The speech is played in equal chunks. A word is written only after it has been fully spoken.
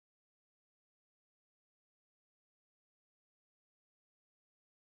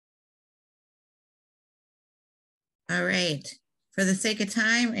All right. For the sake of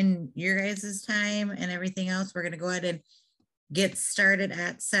time and your guys' time and everything else, we're going to go ahead and get started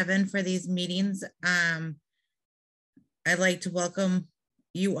at 7 for these meetings. I'd like to welcome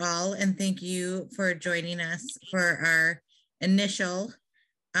you all and thank you for joining us for our initial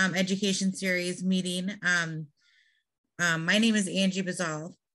education series meeting. My name is Angie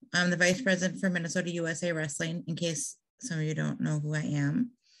Bazal. I'm the Vice President for Minnesota USA Wrestling, in case some of you don't know who I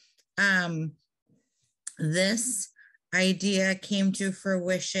am. This idea came to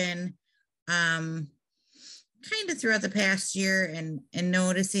fruition kind of throughout the past year and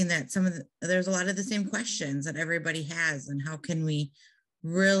noticing that there's a lot of the same questions that everybody has, and how can we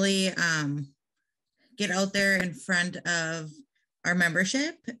really get out there in front of our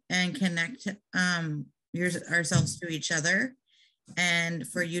membership and connect ourselves to each other, and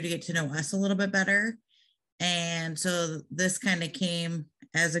for you to get to know us a little bit better. And so this kind of came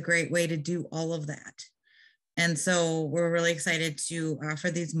as a great way to do all of that. And so we're really excited to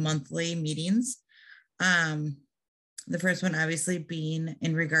offer these monthly meetings. The first one obviously being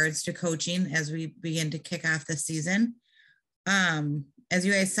in regards to coaching as we begin to kick off the season. As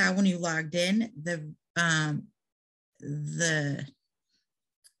you guys saw when you logged in, the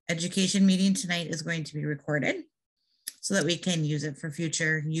education meeting tonight is going to be recorded so that we can use it for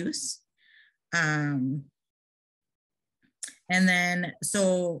future use. And then,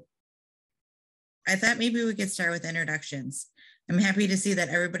 so I thought maybe we could start with introductions. I'm happy to see that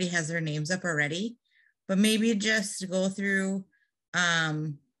everybody has their names up already, but maybe just go through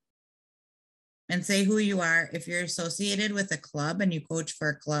and say who you are, if you're associated with a club and you coach for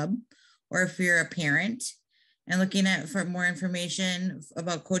a club, or if you're a parent and looking at for more information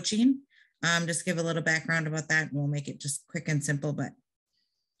about coaching, just give a little background about that, and we'll make it just quick and simple. But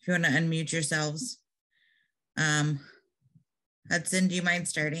if you want to unmute yourselves, Hudson, do you mind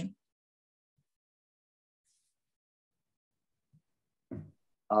starting?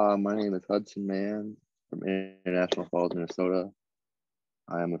 My name is Hudson Mann from International Falls, Minnesota.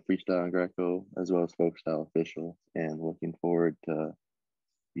 I am a freestyle and Greco as well as folk style official, and looking forward to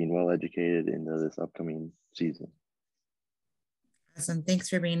being well educated into this upcoming season. Awesome. Thanks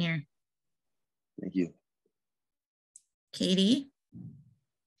for being here. Thank you. Katie?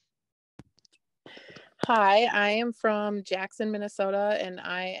 Hi, I am from Jackson, Minnesota, and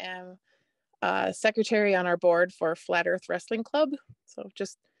I am secretary on our board for Flat Earth Wrestling Club. So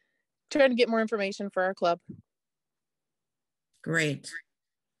just trying to get more information for our club. Great.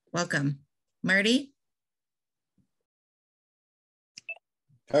 Welcome. Marty?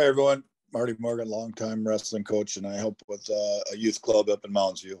 Hi, everyone. Marty Morgan, longtime wrestling coach, and I help with a youth club up in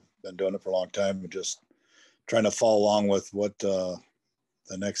Mounds View. Been doing it for a long time and just trying to follow along with what the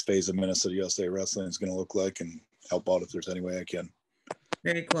next phase of Minnesota USA Wrestling is going to look like and help out if there's any way I can.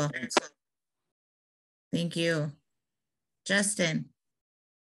 Very cool. Thank you. Justin?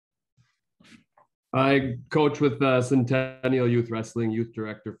 I coach with Centennial Youth Wrestling, youth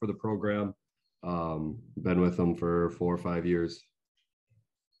director for the program. Been with them for 4 or 5 years.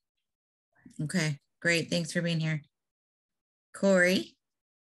 Okay, great. Thanks for being here. Corey?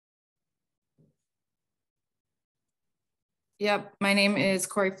 Yep, my name is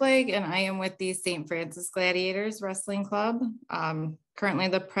Corey Flagg, and I am with the St. Francis Gladiators Wrestling Club. Currently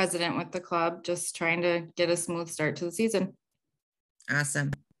the president with the club, just trying to get a smooth start to the season.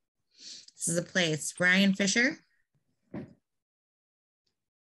 Awesome. This is a place. Brian Fisher?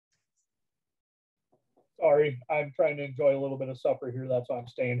 Sorry, I'm trying to enjoy a little bit of supper here. That's why I'm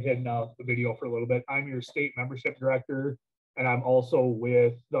staying hidden out the video for a little bit. I'm your state membership director, and I'm also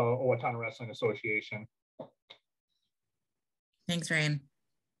with the Owatonna Wrestling Association. Thanks, Ryan.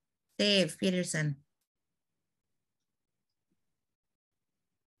 Dave Peterson.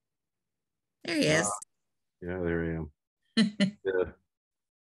 There he is. Yeah, there I am. Yeah.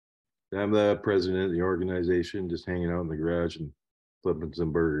 I'm the president of the organization, just hanging out in the garage and flipping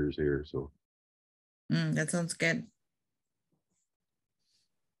some burgers here. So that sounds good.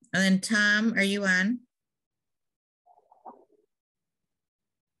 And then Tom, are you on?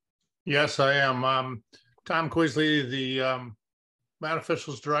 Yes, I am. Tom Quisley, the Mat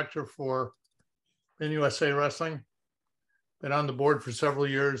Officials Director for MNUSAW Wrestling. Been on the board for several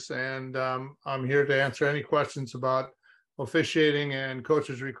years, and I'm here to answer any questions about officiating and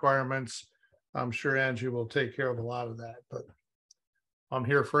coaches' requirements. I'm sure Angie will take care of a lot of that, but I'm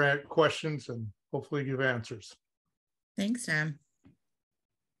here for questions and hopefully give answers. Thanks, Tom.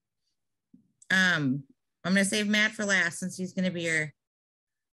 I'm going to save Matt for last since he's going to be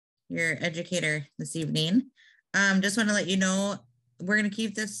your educator this evening. Just want to let you know, we're going to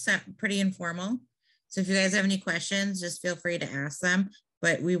keep this pretty informal. So if you guys have any questions, just feel free to ask them.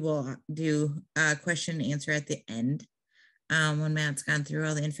 but we will do a question and answer at the end when Matt's gone through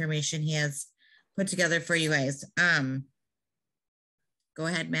all the information he has put together for you guys. Go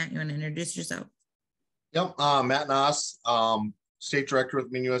ahead, Matt. You want to introduce yourself? Yep, Matt Noss, state director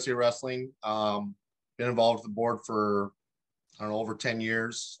with MNUSAW Wrestling. Been involved with the board for, I don't know, over 10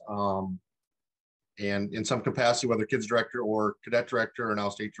 years. And in some capacity, whether kids director or cadet director or now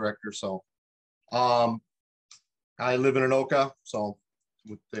state director. So I live in Anoka, so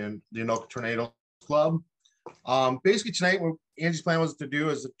with the Anoka Tornadoes Club. Basically tonight, what Angie's plan was to do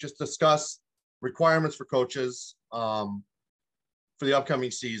is just discuss requirements for coaches for the upcoming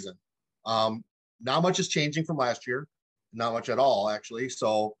season. Not much is changing from last year, not much at all, actually.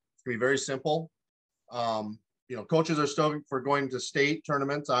 So it's gonna be very simple. You know, coaches are still, for going to state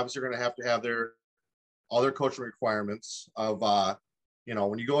tournaments, obviously are gonna have all their coaching requirements of, you know,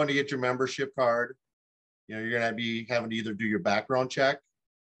 when you go in to get your membership card, you know, you're gonna be having to either do your background check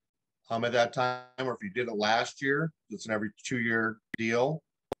at that time, or if you did it last year, it's an every 2-year deal.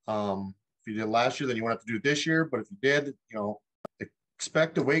 If you did it last year, then you won't have to do it this year. But if you did, you know,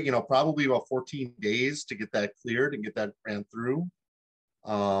 expect to wait, you know, probably about 14 days to get that cleared and get that ran through.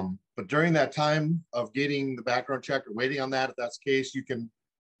 But during that time of getting the background check or waiting on that, if that's the case, you can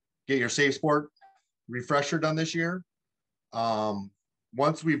get your Safe Sport refresher done this year.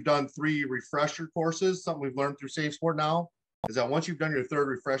 Once we've done 3 refresher courses, something we've learned through Safe Sport now is that once you've done your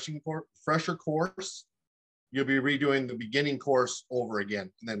 3rd refresher course, you'll be redoing the beginning course over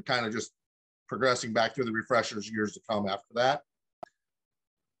again, and then kind of just progressing back through the refreshers years to come after that.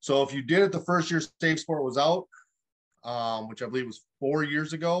 So if you did it the first year Safe Sport was out, which I believe was 4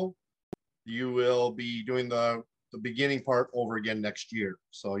 years ago, you will be doing the beginning part over again next year.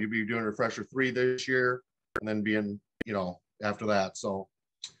 So you'll be doing refresher 3 this year, and then being, you know, after that. So,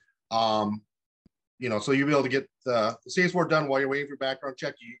 you know, so you'll be able to get the Safe Sport done while you're waiting for your background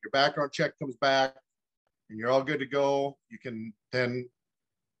check. Your background check comes back and you're all good to go. You can then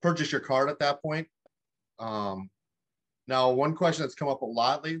purchase your card at that point. Now, one question that's come up a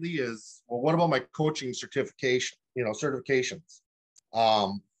lot lately is, well, what about my coaching certification, you know, certifications?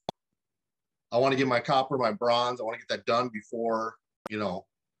 I want to get my copper, my bronze. I want to get that done before, you know,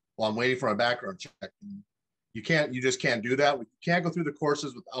 while I'm waiting for my background check. You just can't do that. You can't go through the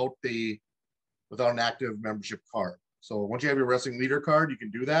courses without an active membership card. So once you have your wrestling leader card, you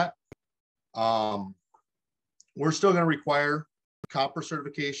can do that. We're still going to require copper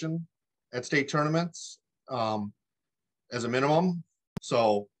certification at state tournaments as a minimum.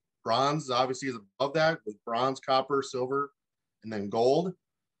 So bronze obviously is above that, with bronze, copper, silver, and then gold.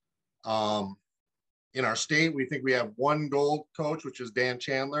 In our state, we think we have 1 gold coach, which is Dan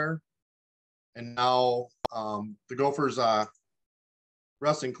Chandler. And now the Gophers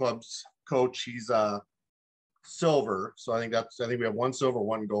Wrestling Club's coach, he's silver. So I think we have 1 silver,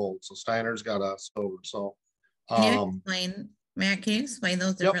 1 gold. So Steiner's got a silver. So can you explain, Matt, can you explain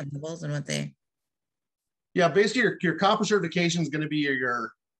those different levels and what they? Yeah, basically your copper certification is going to be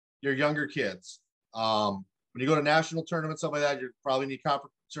your younger kids. When you go to national tournaments, stuff like that, you probably need copper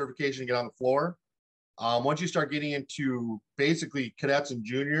certification to get on the floor. Once you start getting into basically cadets and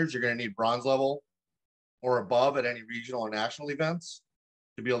juniors, you're going to need bronze level or above at any regional or national events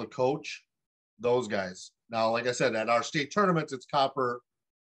to be able to coach those guys. Now, like I said, at our state tournaments, it's copper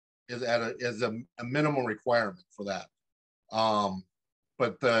is a minimum requirement for that.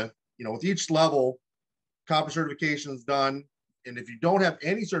 But you know, with each level, copper certification is done. And if you don't have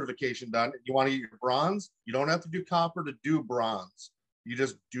any certification done, you want to get your bronze, you don't have to do copper to do bronze. You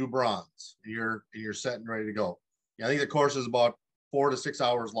just do bronze. You're set and ready to go. Yeah, I think the course is about 4 to 6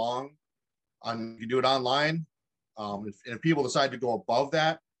 hours long. You do it online. If people decide to go above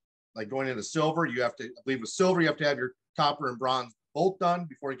that, like going into silver, you have to, I believe with silver, you have to have your copper and bronze both done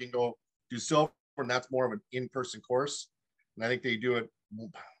before you can go do silver. And that's more of an in-person course. And I think they do it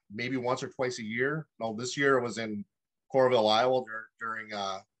maybe once or twice a year. No, this year it was in Coralville, Iowa during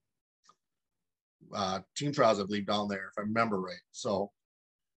team trials, I believe, down there, if I remember right. So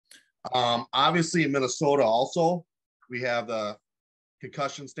obviously in Minnesota also, we have the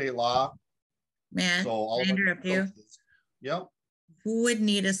concussion state law. Man, so all can I interrupt you? Yep. Who would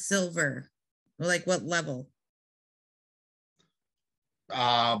need a silver? Like what level?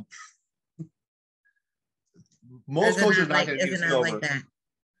 Most coaches not going to need a silver. Like that?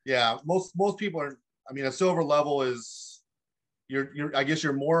 Yeah, most people are. I mean, a silver level is I guess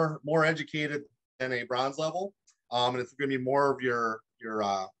you're more educated than a bronze level, and it's going to be more of your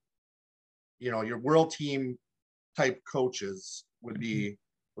you know, your world team type coaches would be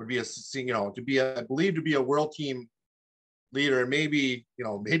a, you know, to be a, I believe to be a world team leader. And maybe, you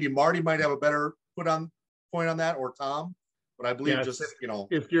know, maybe Marty might have a better point on that, or Tom, But I believe Yes, just, you know,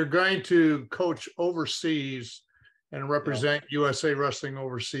 if you're going to coach overseas and represent USA Wrestling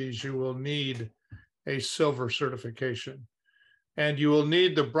overseas, you will need a silver certification. And you will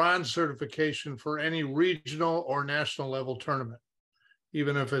need the bronze certification for any regional or national level tournament.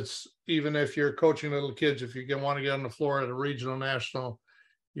 Even if you're coaching little kids, if you want to get on the floor at a regional, national,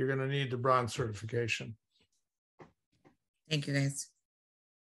 you're going to need the bronze certification. Thank you, guys.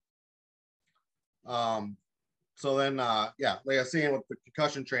 So then, yeah, like I was saying with the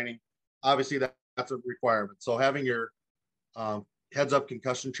concussion training, obviously that's a requirement. So having your heads up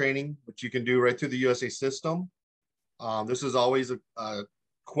concussion training, which you can do right through the USA system. This is always a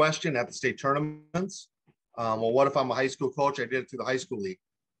question at the state tournaments. Well, what if I'm a high school coach? I did it through the high school league.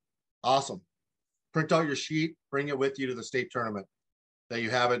 Awesome. Print out your sheet, bring it with you to the state tournament that you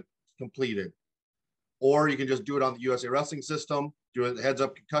have it completed. Or you can just do it on the USA Wrestling system, do a heads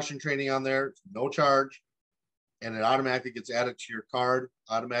up concussion training on there, it's no charge, and it automatically gets added to your card,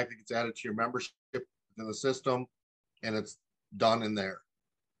 automatically gets added to your membership in the system, and it's done in there.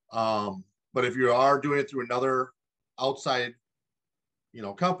 But if you are doing it through another outside, you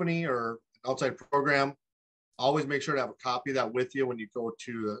know, company or outside program, always make sure to have a copy of that with you when you go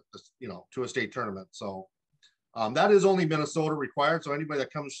to the, you know, to a state tournament. So that is only Minnesota required. So anybody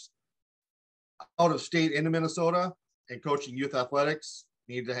that comes out of state into Minnesota and coaching youth athletics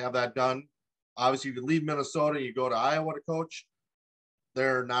need to have that done. Obviously, if you leave Minnesota and you go to Iowa to coach,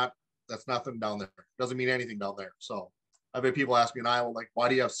 that's nothing down there. Doesn't mean anything down there. So I've had people ask me in Iowa, like, why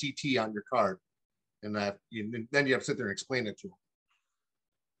do you have CT on your card? And then you have to sit there and explain it to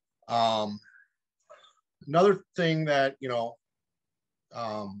them. Another thing that, you know,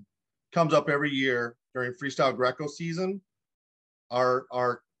 comes up every year during freestyle Greco season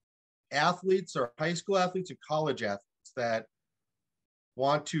are athletes or high school athletes and college athletes that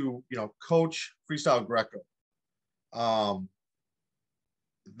want to, you know, coach freestyle Greco.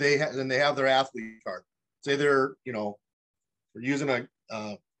 They have their athlete card. Say they're, you know, they're using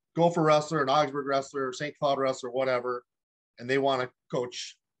a Gopher wrestler, an Augsburg wrestler, St. Cloud wrestler, whatever, and they want to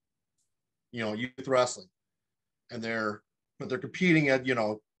coach, you know, youth wrestling, and they're competing at, you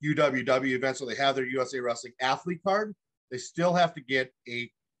know, UWW events, so they have their USA Wrestling athlete card. They still have to get a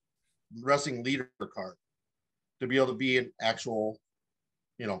wrestling leader card to be able to be an actual,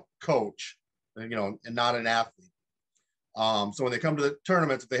 you know, coach, you know, and not an athlete. So when they come to the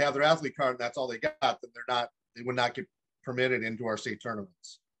tournaments, if they have their athlete card and that's all they got, then they would not get permitted into our state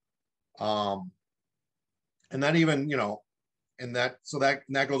tournaments. And that even, you know, and that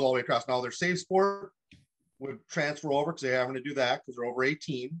goes all the way across. Now their safe sport would transfer over because they're having to do that because they're over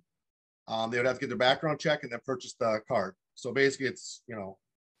 18. They would have to get their background check and then purchase the card. So basically it's, you know,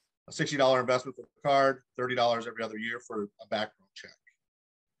 a $60 investment for the card, $30 every other year for a background check.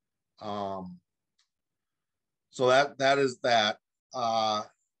 So that is that.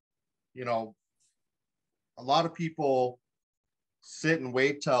 You know, a lot of people sit and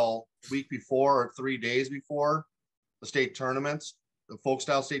wait till the week before or 3 days before the state tournaments, the folk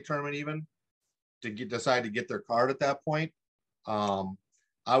style state tournament even, to decide to get their card at that point.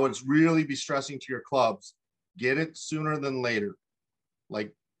 I would really be stressing to your clubs, get it sooner than later.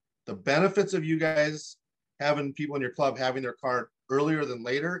 Like, the benefits of you guys having people in your club having their card earlier than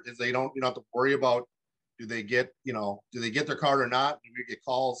later is you don't have to worry about, do they get their card or not? Do we get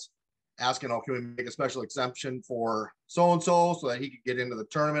calls asking, oh, can we make a special exemption for so-and-so so that he can get into the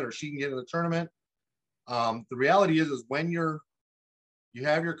tournament or she can get into the tournament? The reality is when you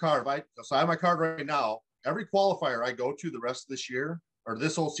have your card, so I have my card right now, every qualifier I go to the rest of this year or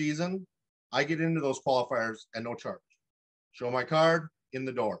this whole season, I get into those qualifiers at no charge. Show my card, in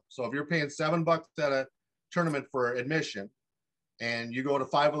the door. So if you're paying $7 at a tournament for admission and you go to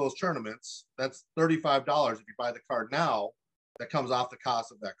 5 of those tournaments, that's $35. If you buy the card now, that comes off the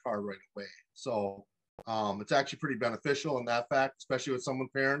cost of that card right away. So it's actually pretty beneficial in that fact, especially with some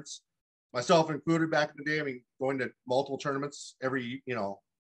parents, myself included back in the day. I mean, going to multiple tournaments every, you know,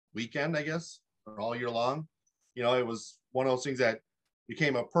 weekend, I guess, or all year long, you know, it was one of those things that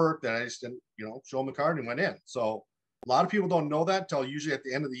became a perk that I just didn't, you know, show them the card and went in. So a lot of people don't know that until usually at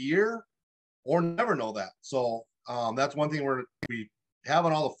the end of the year or never know that. So that's one thing we have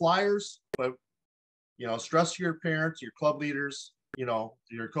on all the flyers, but, you know, stress to your parents, your club leaders, you know,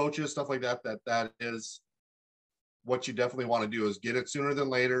 your coaches, stuff like that, that is what you definitely want to do, is get it sooner than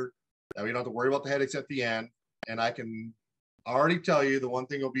later. That we don't have to worry about the headaches at the end. And I can already tell you the one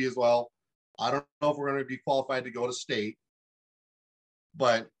thing will be as well, I don't know if we're going to be qualified to go to state,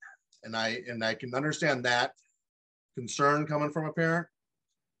 but, and I can understand that concern coming from a parent,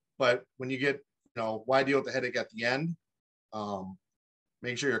 but when you get, you know, why deal with the headache at the end?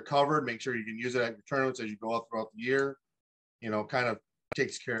 Make sure you're covered, make sure you can use it at your tournaments as you go out throughout the year. kind of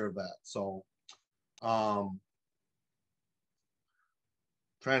takes care of that. So trying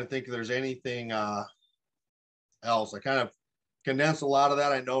to think if there's anything else. I kind of condensed a lot of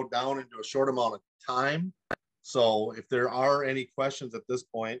that, I know, down into a short amount of time. So if there are any questions at this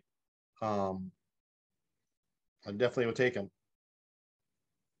point, I definitely would take them.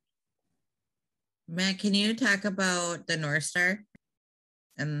 Matt, can you talk about the North Star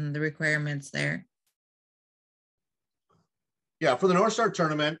and the requirements there? Yeah, for the North Star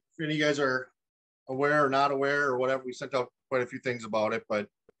tournament, if any of you guys are aware or not aware or whatever, we sent out quite a few things about it, but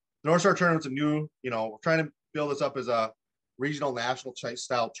the North Star tournament's a new, we're trying to build this up as a regional national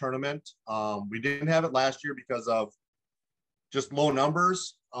style tournament. We didn't have it last year because of just low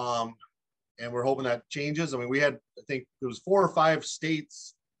numbers. And we're hoping that changes. I mean, we had, I think there was 4 or 5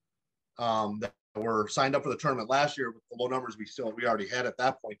 states that were signed up for the tournament last year with the low numbers we already had at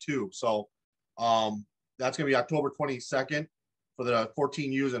that point too. So that's going to be October 22nd for the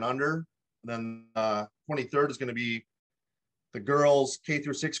 14 U's and under. And then 23rd is going to be the girls K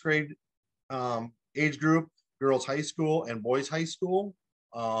through 6th grade age group, girls high school and boys high school.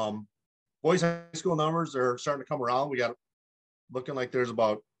 Boys high school numbers are starting to come around. We got looking like there's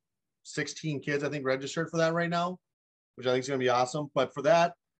about 16 kids, I think, registered for that right now, which I think is going to be awesome. But for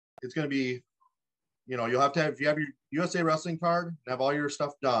that, it's going to be, you'll have to have, if you have your USA Wrestling card and have all your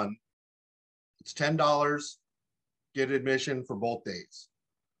stuff done, it's $10, get admission for both days.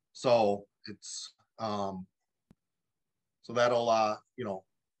 So it's, so that'll,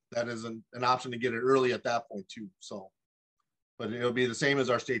 that is an option to get it early at that point too. So, but it'll be the same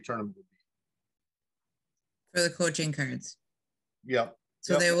as our state tournament would be. For the coaching cards. Yep.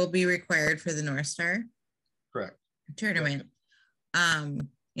 So they will be required for the North Star. Correct. Tournament. A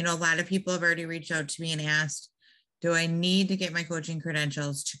lot of people have already reached out to me and asked, do I need to get my coaching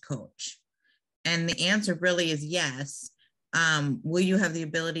credentials to coach? And the answer really is yes. Will you have the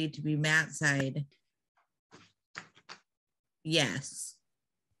ability to be mat side? Yes.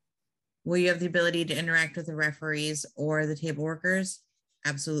 Will you have the ability to interact with the referees or the table workers?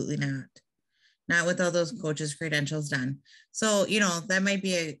 Absolutely not. Not with all those coaches' credentials done. So, that might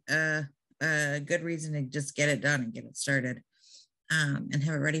be a good reason to just get it done and get it started and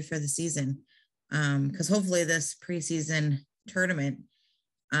have it ready for the season. Because hopefully this preseason tournament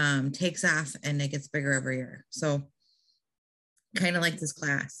takes off and it gets bigger every year. So kind of like this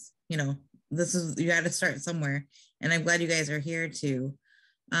class, you got to start somewhere. And I'm glad you guys are here to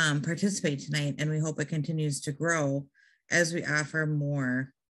participate tonight. And we hope it continues to grow as we offer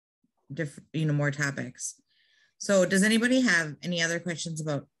more different, more topics. So does anybody have any other questions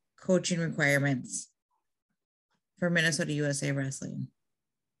about coaching requirements for Minnesota USA Wrestling?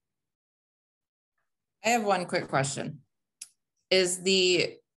 I have one quick question. Is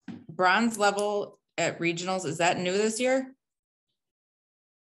the bronze level at regionals, is that new this year?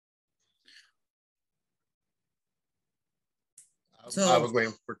 So I was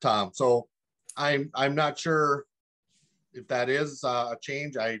waiting for Tom. So I'm not sure if that is a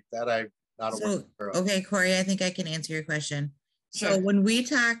change. I'm not aware of. Okay, Corey, I think I can answer your question. Sure. So when we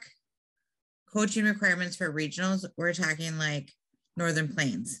talk coaching requirements for regionals, we're talking like Northern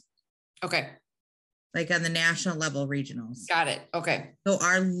Plains. Okay. Like on the national level regionals. Got it. Okay. So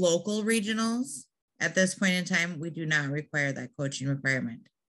our local regionals, at this point in time, we do not require that coaching requirement.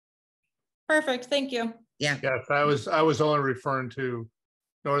 Perfect. Thank you. Yeah. Yes, I was only referring to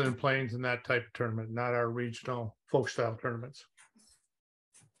Northern Plains and that type of tournament, not our regional folk style tournaments.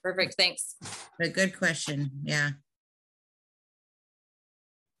 Perfect. Thanks. A good question. Yeah.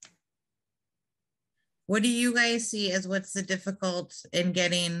 What do you guys see as what's the difficult in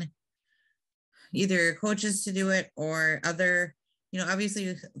getting either coaches to do it or other,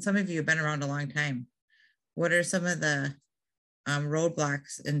 obviously some of you have been around a long time. What are some of the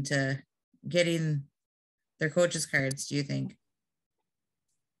roadblocks into getting their coaches cards, do you think?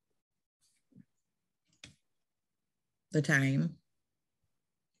 The time.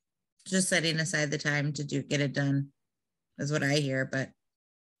 Just setting aside the time to get it done is what I hear, but.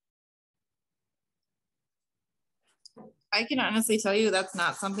 I can honestly tell you that's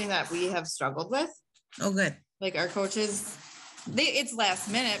not something that we have struggled with. Oh, good. Like our coaches, it's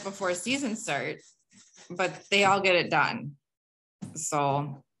last minute before season starts, but they all get it done.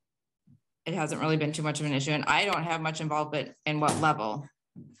 So it hasn't really been too much of an issue. And I don't have much involvement in what level.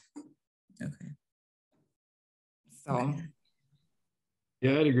 Okay. So.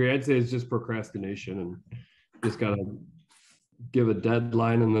 Yeah, I'd agree. I'd say it's just procrastination and just got to give a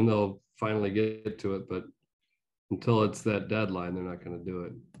deadline and then they'll finally get to it. But until it's that deadline, they're not going to do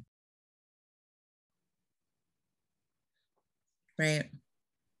it. Right.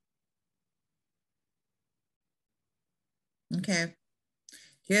 Okay.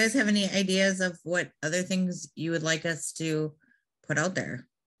 Do you guys have any ideas of what other things you would like us to put out there?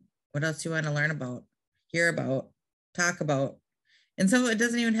 What else you want to learn about, hear about, talk about? And so it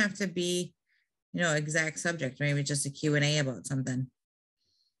doesn't even have to be, exact subject, maybe just a Q&A about something.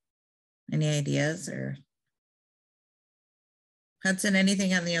 Any ideas? Or Hudson,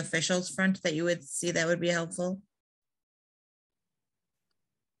 anything on the officials front that you would see that would be helpful?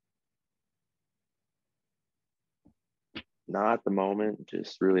 Not at the moment,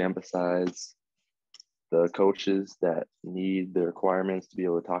 just really emphasize the coaches that need the requirements to be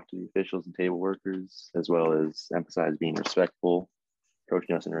able to talk to the officials and table workers, as well as emphasize being respectful,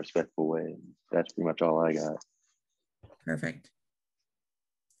 coaching us in a respectful way. That's pretty much all I got. Perfect.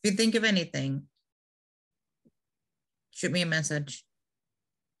 If you think of anything, shoot me a message.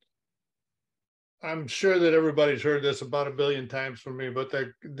 I'm sure that everybody's heard this about 1 billion times from me, but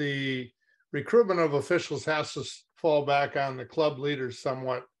the recruitment of officials has to fall back on the club leaders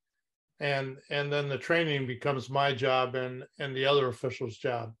somewhat. And then the training becomes my job and the other officials'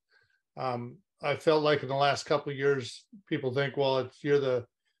 job. I felt like in the last couple of years, people think, well, you're the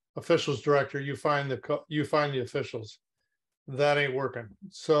officials director, you find the officials. That ain't working.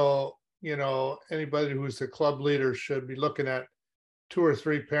 So, anybody who's the club leader should be looking at 2 or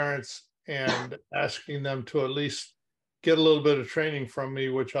 3 parents and asking them to at least get a little bit of training from me,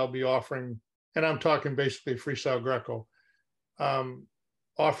 which I'll be offering. And I'm talking basically freestyle Greco,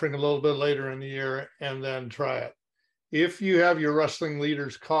 offering a little bit later in the year, and then try it. If you have your wrestling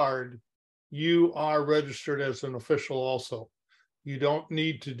leaders card, you are registered as an official also. You don't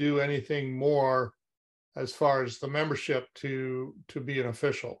need to do anything more as far as the membership to be an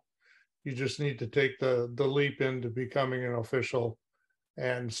official. You just need to take the leap into becoming an official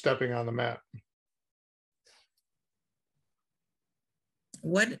and stepping on the mat.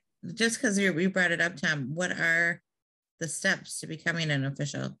 What, just because we brought it up, Tom, what are the steps to becoming an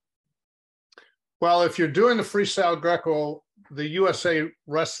official? Well, if you're doing the freestyle Greco, the USA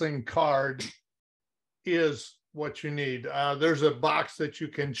Wrestling card is what you need. There's a box that you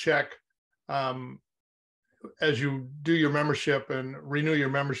can check as you do your membership and renew your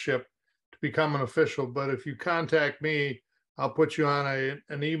membership to become an official. But if you contact me, I'll put you on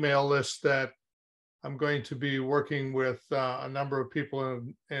an email list that I'm going to be working with a number of people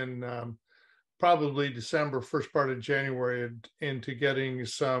in probably December, first part of January, into getting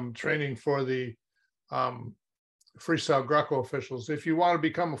some training for the freestyle Greco officials. If you want to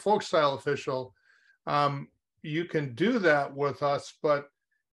become a folk style official, you can do that with us, but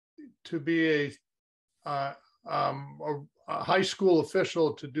to be a high school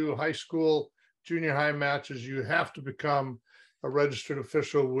official, to do high school, junior high matches, you have to become a registered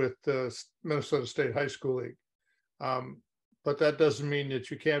official with the Minnesota State High School League. But that doesn't mean that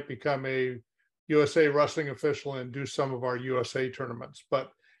you can't become a USA Wrestling official and do some of our USA tournaments.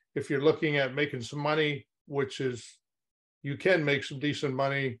 But if you're looking at making some money, which is, you can make some decent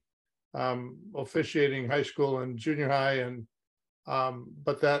money officiating high school and junior high, and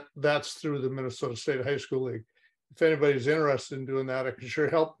but that's through the Minnesota State High School League. If anybody's interested in doing that, I can sure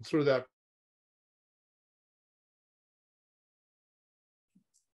help through that.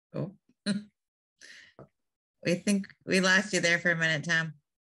 Oh, we think we lost you there for a minute,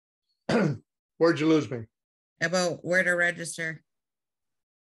 Tom. Where'd you lose me? About where to register.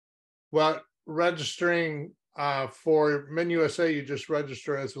 Well, registering for MNUSA, you just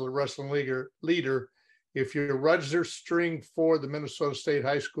register as a wrestling leader. If you're registering for the Minnesota State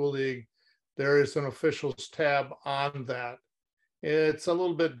High School League, there is an officials tab on that. It's a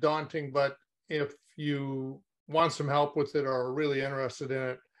little bit daunting, but if you want some help with it or are really interested in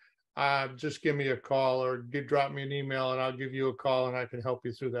it, just give me a call or drop me an email and I'll give you a call and I can help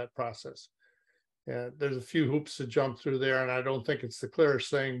you through that process. There's a few hoops to jump through there, and I don't think it's the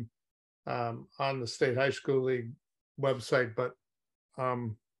clearest thing on the State High School League website, but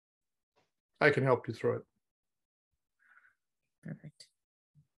I can help you through it. Perfect.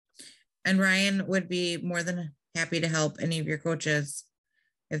 And Ryan would be more than happy to help any of your coaches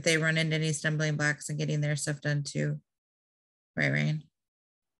if they run into any stumbling blocks and getting their stuff done too. Right, Ryan?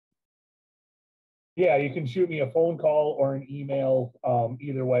 Yeah, you can shoot me a phone call or an email,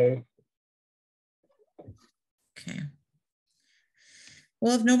 either way. Okay.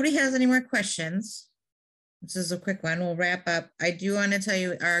 Well, if nobody has any more questions, this is a quick one. We'll wrap up. I do want to tell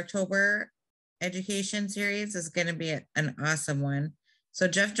you our October education series is going to be an awesome one. So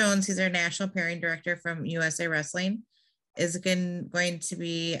Jeff Jones, he's our national pairing director from USA Wrestling, is going to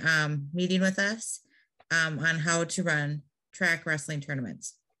be meeting with us on how to run track wrestling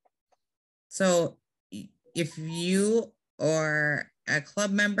tournaments. So if you or a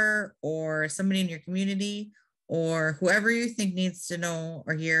club member or somebody in your community or whoever you think needs to know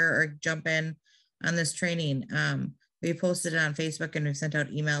or hear or jump in on this training. We posted it on Facebook and we've sent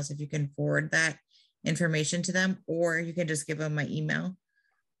out emails if you can forward that information to them, or you can just give them my email.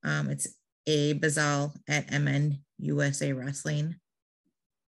 It's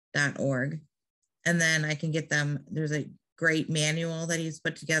abazal@mnusawrestling.org. And then I can get them, there's a great manual that he's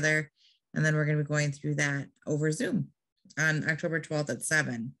put together. And then we're going to be going through that over Zoom on October 12th at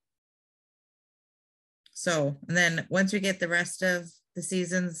 7. So, and then once we get the rest of the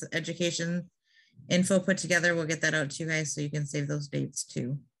season's education info put together, we'll get that out to you guys so you can save those dates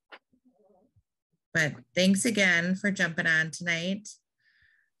too. But thanks again for jumping on tonight.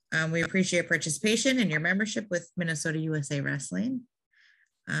 We appreciate participation and your membership with Minnesota USA Wrestling.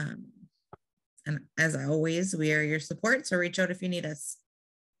 And as always, we are your support, so reach out if you need us.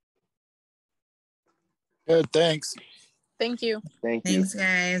 Good, thanks. Thank you. Thank you. Thanks,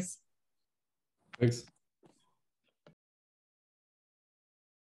 guys. Thanks.